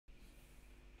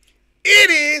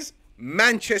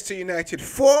Manchester United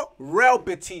 4, Real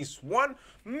Betis 1.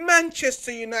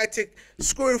 Manchester United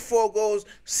scoring 4 goals,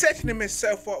 setting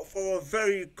himself up for a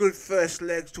very good first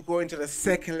leg to go into the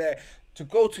second leg, to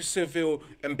go to Seville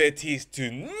and Betis to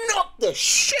knock the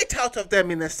shit out of them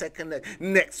in the second leg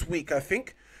next week, I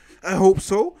think. I hope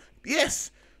so. Yes.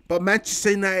 But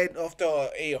Manchester United, after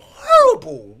a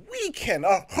horrible weekend,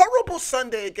 a horrible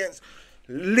Sunday against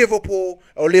Liverpool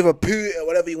or Liverpool or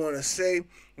whatever you want to say,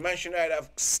 Manchester United have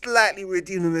slightly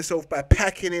redeemed themselves by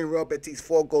packing in Real Betis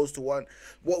 4 goals to 1.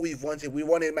 What we wanted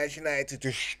Manchester United to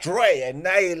destroy,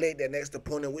 annihilate their next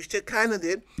opponent, which they kind of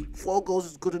did. 4 goals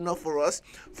is good enough for us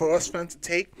fans to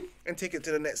take it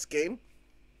to the next game.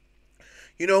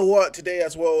 You know what? Today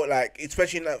as well, like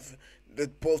especially in that. A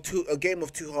game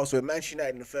of 2 halves where Manchester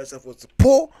United in the first half was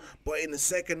poor, but in the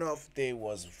second half they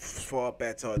was far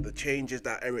better. The changes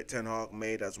that Eric Ten Hag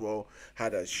made as well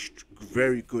had a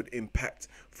very good impact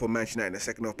for Manchester United in the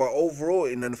second half. But overall,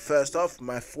 in the first half,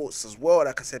 my thoughts as well,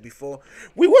 like I said before,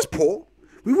 we was poor.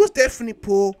 We was definitely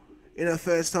poor in the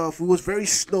first half. We was very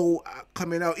slow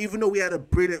coming out, even though we had a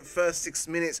brilliant first 6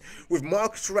 minutes with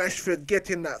Marcus Rashford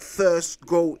getting that first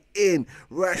goal in.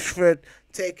 Rashford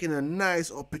taking a nice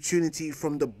opportunity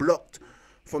from the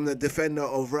defender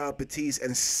of Real Betis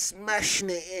and smashing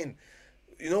it in.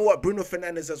 You know what? Bruno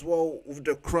Fernandes as well with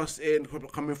the cross in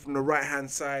coming from the right hand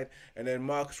side, and then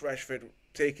Marcus Rashford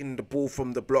taking the ball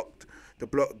from the blocked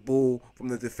ball from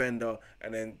the defender,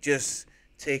 and then just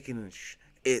taking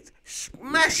it,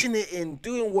 smashing it in,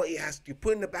 doing what he has to,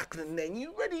 putting the back of the net.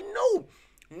 You already know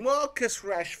Marcus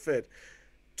Rashford,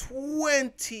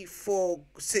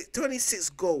 26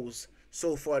 goals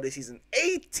so far this season,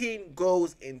 18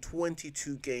 goals in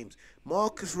 22 games.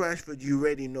 Marcus Rashford, you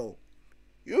already know.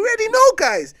 You already know,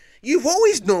 guys. You've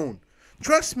always known.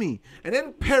 Trust me. And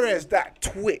then Perez, that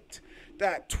twat,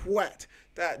 that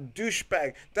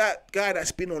douchebag, that guy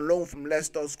that's been on loan from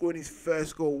Leicester, scoring his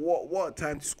first goal. What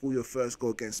time to score your first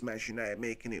goal against Manchester United,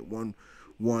 making it 1-1.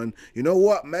 You know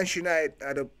what? Manchester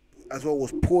United as well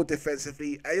was poor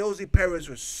defensively. Ayoze Perez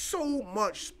was so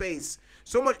much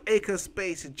acre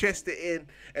space to chest it in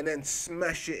and then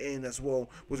smash it in as well.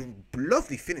 Was a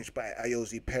lovely finish by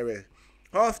Ayoze Perez.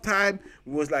 Half time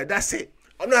was like, that's it.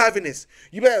 I'm not having this.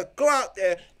 You better go out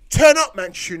there, turn up,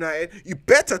 Manchester United. You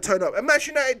better turn up. And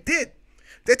Manchester United did.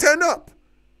 They turned up.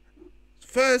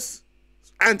 First,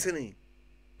 Anthony.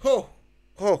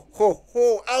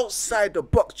 Outside the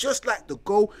box, just like the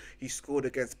goal he scored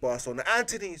against Barcelona.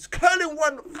 Anthony's curling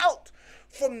one out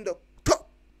from the top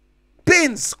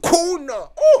bins corner.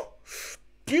 Oh,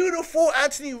 beautiful.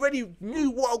 Anthony already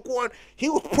knew what was going on. He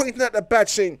was pointing at the badge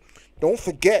saying, don't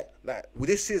forget, like,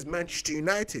 this is Manchester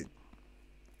United.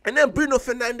 And then Bruno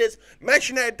Fernandes,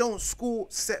 Manchester United don't score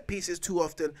set pieces too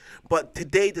often, but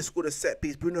today they scored a set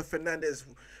piece. Bruno Fernandes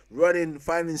running,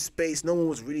 finding space. No one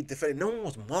was really defending. No one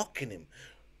was marking him.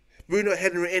 Bruno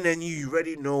heading it in, and you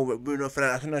already know what Bruno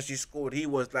Fernandes, as soon as he scored, he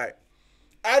was like,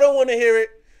 I don't want to hear it.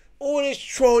 All this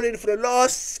trolling for the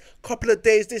last couple of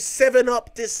days, this 7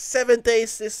 up, this 7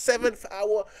 days, this 7th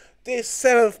hour, this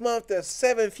 7th month, the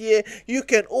 7th year, you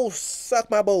can all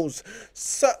suck my balls.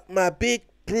 Suck my big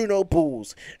Bruno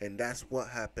balls. And that's what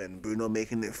happened. Bruno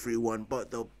making it 3-1.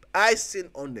 But the icing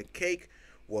on the cake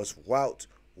was Wout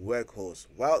Weghorst.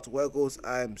 Wout Weghorst,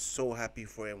 I'm so happy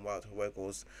for him, Wout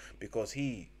Weghorst, because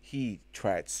he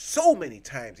tried so many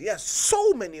times. He has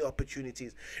so many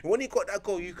opportunities. And when he got that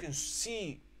goal, you can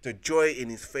see the joy in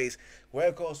his face.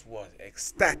 Weghorst was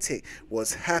ecstatic,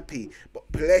 was happy. But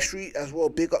Pelestri as well,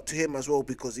 big up to him as well,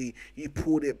 because he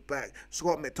pulled it back.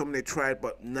 Scott McTominay tried,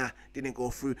 but didn't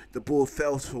go through. The ball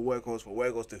fell for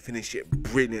Weghorst to finish it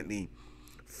brilliantly.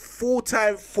 Full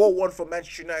time 4-1 for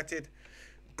Manchester United.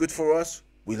 Good for us.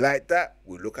 We like that.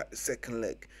 We'll look at the second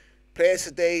leg. Players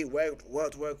today,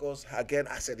 Wout Weghorst, again,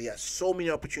 I said he had so many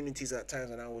opportunities at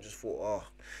times, and I just thought,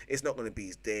 it's not going to be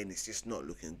his day, and it's just not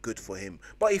looking good for him.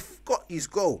 But he got his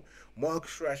goal.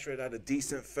 Marcus Rashford had a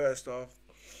decent first half,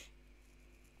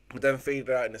 but then faded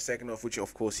out in the second half, which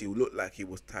of course he looked like he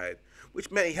was tired, which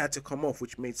meant he had to come off,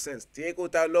 which made sense. Diego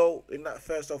Dalot in that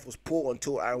first half was poor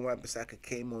until Aaron Wan-Bissaka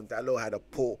came on. Dalot had a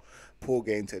poor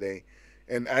game today.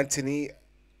 And Anthony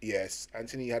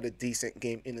had a decent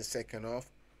game in the second half.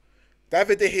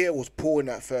 David De Gea was poor in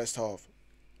that first half.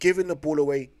 Giving the ball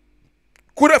away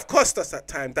could have cost us that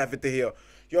time, David De Gea.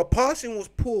 Your passing was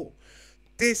poor.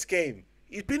 This game,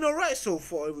 he's been alright so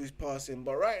far with his passing,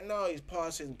 but right now his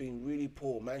passing's been really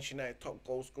poor. Manchester United top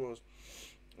goal scorers.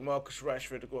 Marcus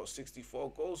Rashford got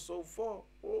 64 goals so far.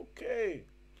 Okay.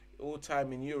 All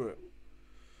time in Europe.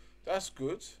 That's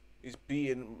good. He's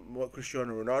beating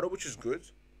Cristiano Ronaldo, which is good.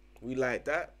 We like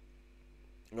that.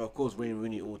 Well, of course, Wayne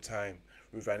Rooney all time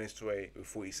with Van Nistelrooy with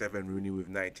 47, Rooney with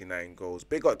 99 goals.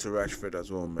 Big up to Rashford as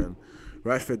well, man.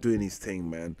 Rashford doing his thing,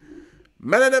 man.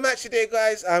 Man of the match today,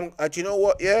 guys. Do you know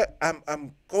what? Yeah,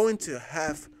 I'm going to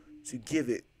have to give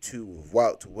it to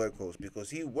Wout Weghorst because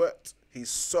he worked his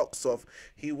socks off.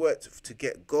 He worked to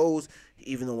get goals,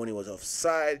 even though when he was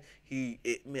offside,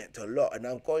 it meant a lot. And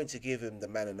I'm going to give him the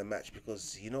man of the match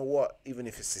because you know what? Even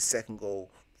if it's his second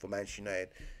goal for Manchester United,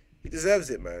 he deserves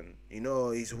it, man. You know,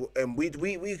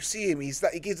 we see him.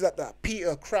 He gives that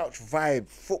Peter Crouch vibe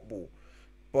football.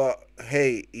 But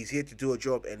hey, he's here to do a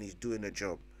job and he's doing a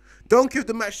job. Don't give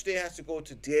the match today has to go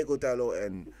to Diego Dallo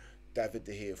and David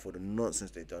De Gea for the nonsense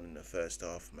they done in the first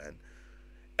half, man.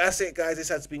 That's it, guys. This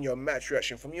has been your match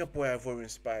reaction from your boy Ivorian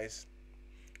Spice.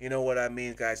 You know what I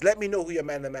mean, guys. Let me know who your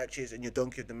man of the match is and your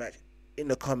donkey of the match in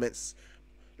the comments.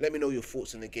 Let me know your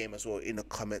thoughts on the game as well in the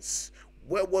comments.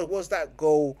 What was that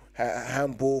goal?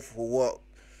 Handball for what?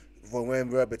 For when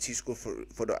Betis scored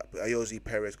for the Ayoze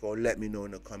Perez goal? Let me know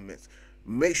in the comments.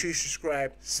 Make sure you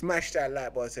subscribe, smash that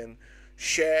like button,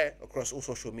 share across all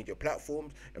social media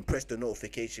platforms, and press the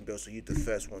notification bell so you're the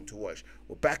first one to watch.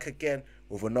 We're back again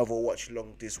with another watch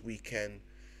long this weekend,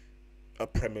 a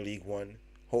Premier League one.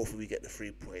 Hopefully we get the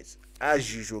 3 points.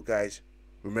 As usual, guys,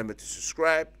 remember to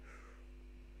subscribe,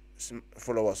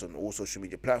 follow us on all social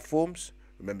media platforms.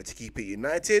 Remember to keep it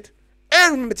united,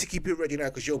 and remember to keep it ready now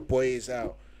because your boy is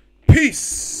out.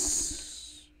 Peace.